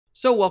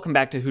So welcome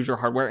back to Hoosier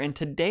Hardware, and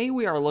today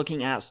we are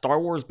looking at Star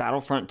Wars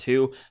Battlefront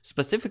 2,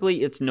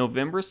 specifically its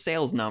November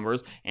sales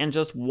numbers, and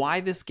just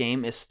why this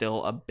game is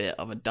still a bit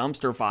of a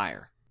dumpster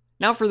fire.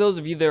 Now, for those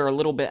of you that are a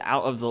little bit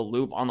out of the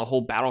loop on the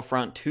whole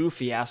Battlefront 2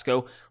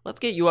 fiasco, let's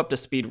get you up to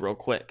speed real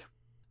quick.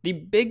 The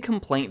big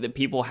complaint that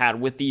people had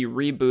with the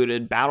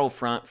rebooted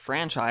Battlefront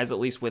franchise, at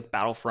least with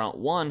Battlefront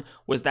 1,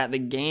 was that the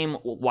game,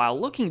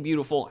 while looking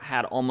beautiful,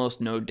 had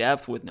almost no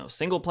depth with no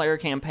single-player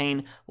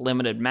campaign,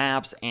 limited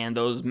maps, and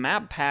those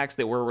map packs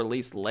that were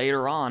released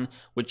later on,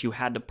 which you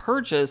had to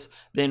purchase,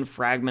 then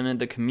fragmented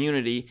the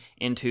community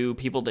into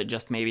people that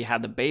just maybe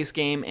had the base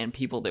game and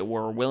people that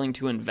were willing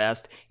to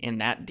invest in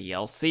that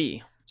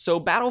DLC. So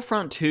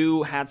Battlefront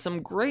 2 had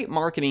some great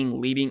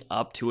marketing leading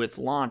up to its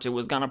launch. It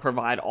was going to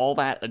provide all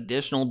that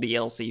additional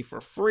DLC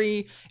for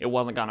free, it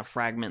wasn't going to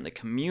fragment the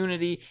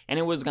community, and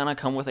it was going to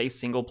come with a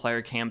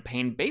single-player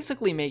campaign,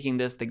 basically making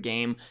this the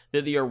game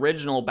that the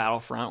original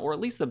Battlefront, or at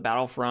least the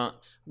Battlefront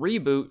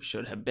reboot,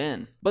 should have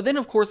been. But then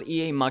of course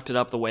EA mucked it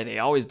up the way they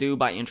always do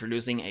by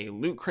introducing a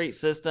loot crate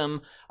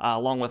system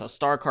along with a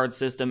star card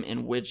system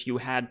in which you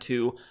had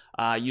to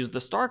use the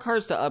star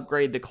cards to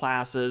upgrade the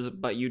classes,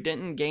 but you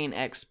didn't gain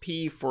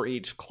XP for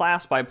each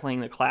class by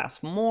playing the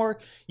class more.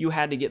 You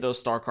had to get those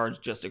star cards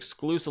just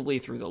exclusively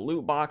through the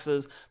loot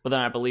boxes, but then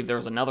I believe there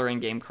was another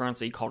in-game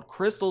currency called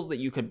crystals that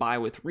you could buy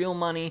with real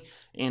money,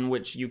 in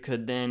which you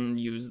could then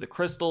use the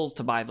crystals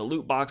to buy the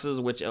loot boxes,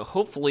 which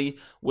hopefully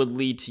would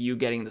lead to you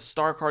getting the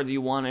star cards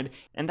you wanted.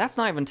 And that's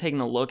not even taking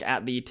a look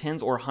at the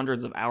tens or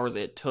hundreds of hours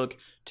it took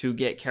to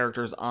get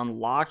characters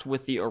unlocked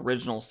with the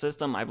original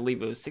system. I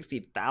believe it was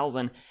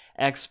 60,000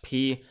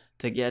 XP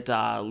to get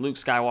Luke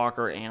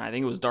Skywalker and I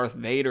think it was Darth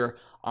Vader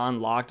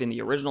unlocked in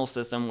the original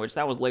system, which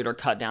that was later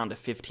cut down to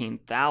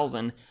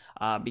 15,000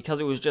 because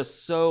it was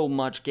just so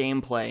much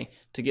gameplay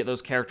to get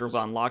those characters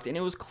unlocked, and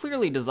it was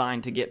clearly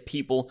designed to get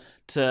people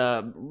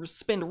to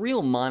spend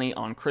real money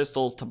on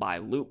crystals to buy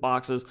loot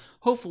boxes,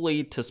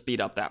 hopefully to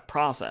speed up that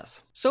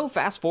process. So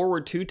fast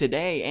forward to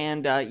today,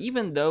 and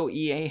even though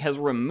EA has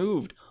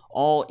removed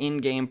all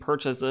in-game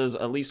purchases,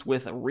 at least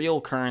with real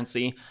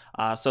currency,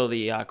 so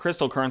the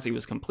crystal currency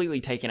was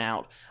completely taken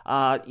out,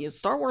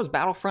 Star Wars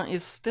Battlefront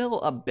is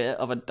still a bit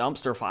of a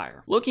dumpster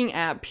fire. Looking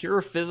at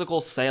pure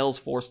physical sales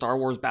for Star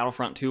Wars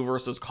Battlefront 2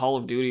 versus Call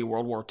of Duty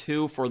World War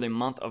II for the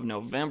month of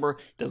November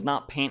does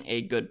not paint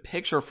a good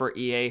picture for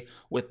EA,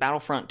 with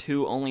Battlefront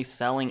 2 only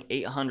selling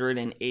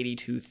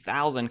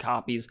 882,000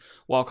 copies,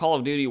 while Call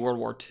of Duty World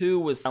War II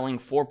was selling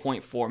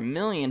 4.4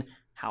 million.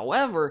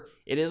 However,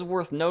 it is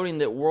worth noting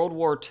that World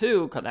War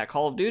II, that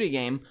Call of Duty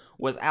game,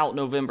 was out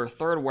November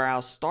 3rd,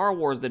 whereas Star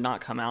Wars did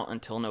not come out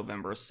until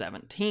November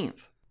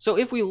 17th. So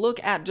if we look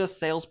at just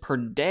sales per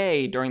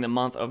day during the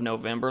month of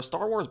November,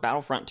 Star Wars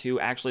Battlefront 2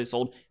 actually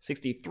sold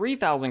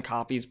 63,000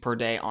 copies per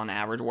day on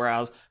average,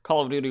 whereas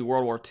Call of Duty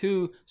World War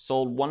II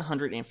sold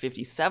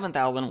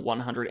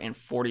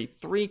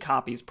 157,143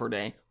 copies per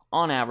day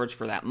on average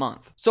for that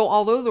month. So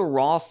although the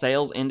raw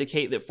sales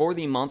indicate that for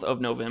the month of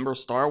November,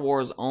 Star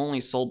Wars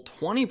only sold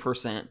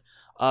 20%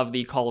 of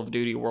the Call of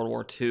Duty World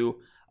War II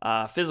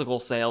physical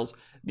sales,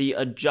 the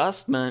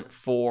adjustment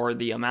for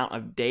the amount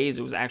of days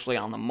it was actually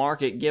on the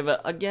market give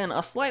it, again,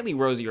 a slightly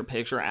rosier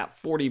picture at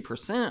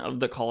 40% of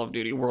the Call of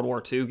Duty World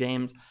War II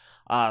games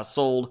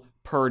sold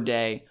per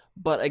day.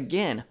 But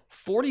again,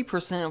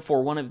 40%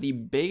 for one of the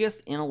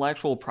biggest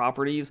intellectual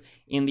properties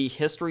in the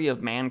history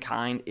of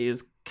mankind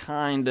is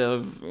kind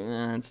of,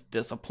 it's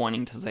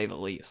disappointing to say the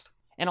least.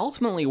 And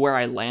ultimately where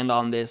I land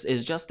on this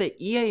is just that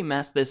EA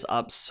messed this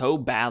up so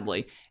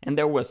badly, and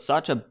there was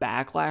such a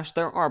backlash.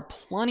 There are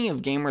plenty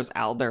of gamers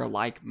out there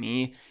like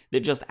me that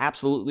just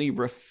absolutely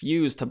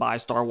refuse to buy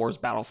Star Wars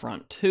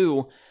Battlefront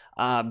 2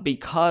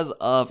 because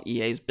of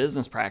EA's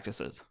business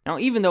practices. Now,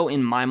 even though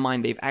in my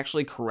mind they've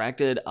actually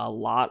corrected a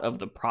lot of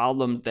the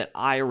problems that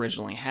I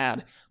originally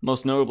had,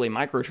 most notably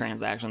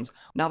microtransactions,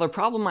 now the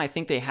problem I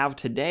think they have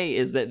today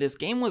is that this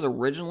game was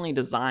originally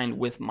designed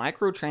with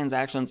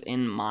microtransactions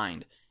in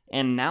mind,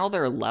 and now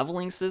their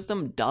leveling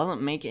system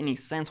doesn't make any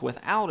sense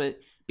without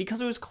it because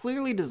it was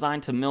clearly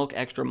designed to milk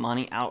extra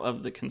money out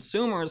of the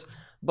consumers.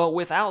 But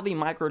without the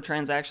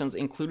microtransactions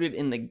included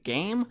in the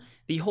game,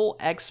 the whole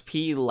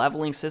XP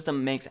leveling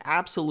system makes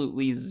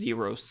absolutely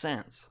zero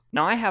sense.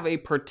 Now, I have a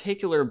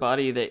particular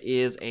buddy that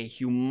is a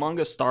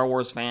humongous Star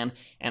Wars fan,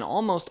 and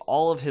almost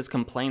all of his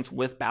complaints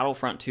with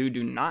Battlefront 2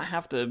 do not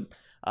have to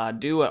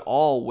do at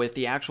all with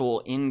the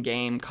actual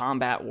in-game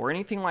combat or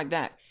anything like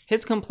that.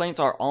 His complaints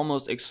are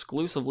almost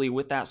exclusively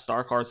with that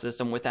star card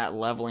system, with that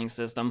leveling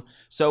system.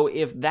 So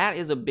if that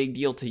is a big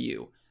deal to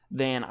you,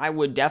 then I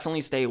would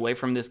definitely stay away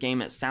from this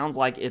game. It sounds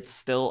like it's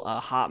still a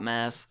hot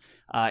mess.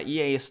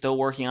 EA is still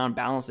working on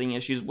balancing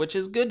issues, which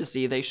is good to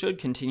see. They should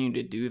continue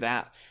to do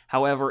that.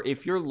 However,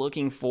 if you're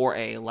looking for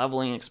a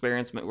leveling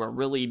experience or a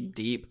really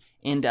deep,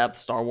 in-depth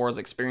Star Wars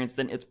experience,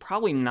 then it's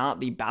probably not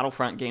the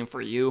Battlefront game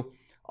for you.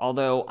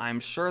 although I'm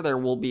sure there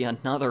will be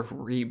another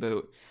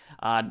reboot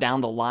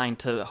down the line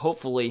to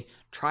hopefully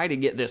try to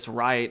get this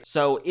right.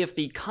 So if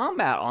the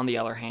combat, on the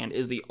other hand,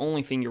 is the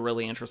only thing you're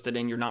really interested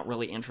in, you're not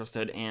really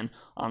interested in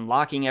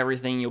unlocking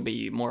everything, you'll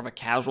be more of a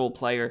casual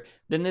player,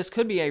 then this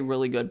could be a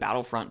really good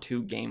Battlefront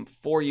 2 game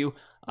for you.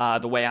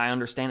 The way I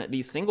understand it,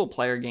 the single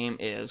player game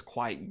is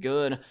quite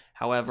good.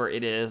 However,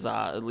 it is,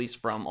 at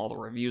least from all the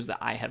reviews that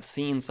I have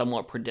seen,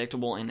 somewhat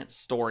predictable in its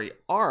story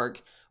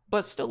arc,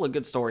 but still a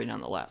good story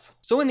nonetheless.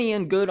 So in the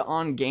end, good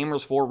on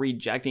gamers for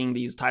rejecting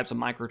these types of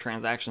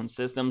microtransaction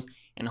systems,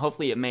 and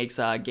hopefully it makes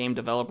game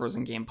developers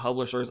and game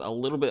publishers a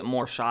little bit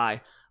more shy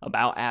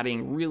about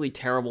adding really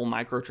terrible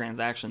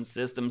microtransaction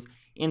systems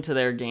into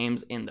their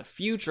games in the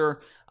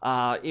future.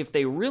 If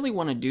they really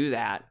want to do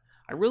that,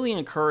 I really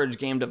encourage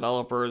game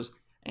developers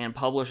and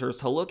publishers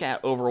to look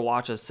at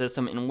Overwatch's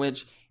system, in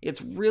which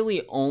it's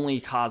really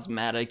only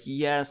cosmetic.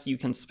 Yes, you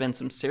can spend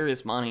some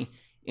serious money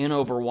in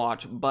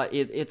Overwatch, but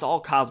it's all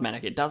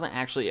cosmetic. It doesn't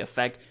actually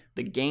affect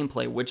the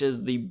gameplay, which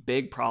is the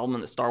big problem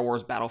that Star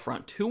Wars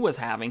Battlefront 2 was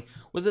having,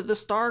 was that the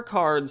star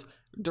cards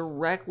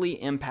directly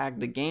impact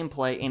the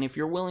gameplay, and if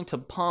you're willing to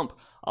pump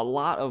a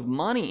lot of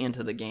money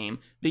into the game,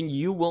 then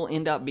you will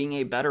end up being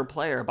a better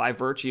player by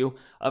virtue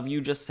of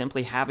you just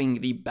simply having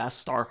the best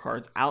star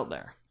cards out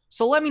there.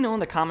 So let me know in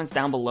the comments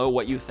down below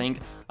what you think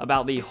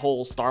about the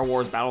whole Star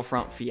Wars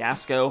Battlefront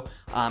fiasco.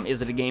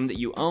 Is it a game that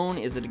you own?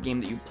 Is it a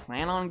game that you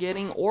plan on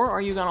getting? Or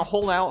are you going to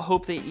hold out,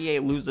 hope that EA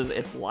loses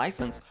its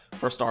license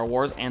for Star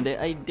Wars and that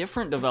a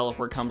different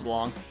developer comes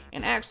along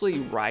and actually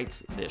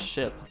rights this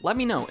ship? Let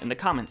me know in the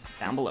comments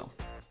down below.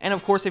 And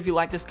of course, if you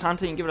like this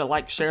content, give it a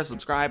like, share,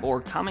 subscribe,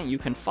 or comment. You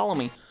can follow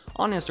me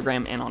on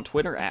Instagram and on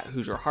Twitter at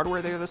Hoosier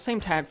Hardware. They're the same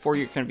tag for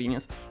your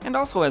convenience. And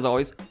also, as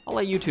always, I'll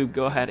let YouTube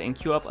go ahead and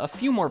queue up a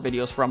few more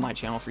videos from my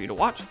channel for you to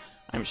watch.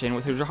 I'm Shane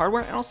with Hoosier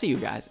Hardware, and I'll see you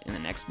guys in the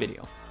next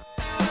video.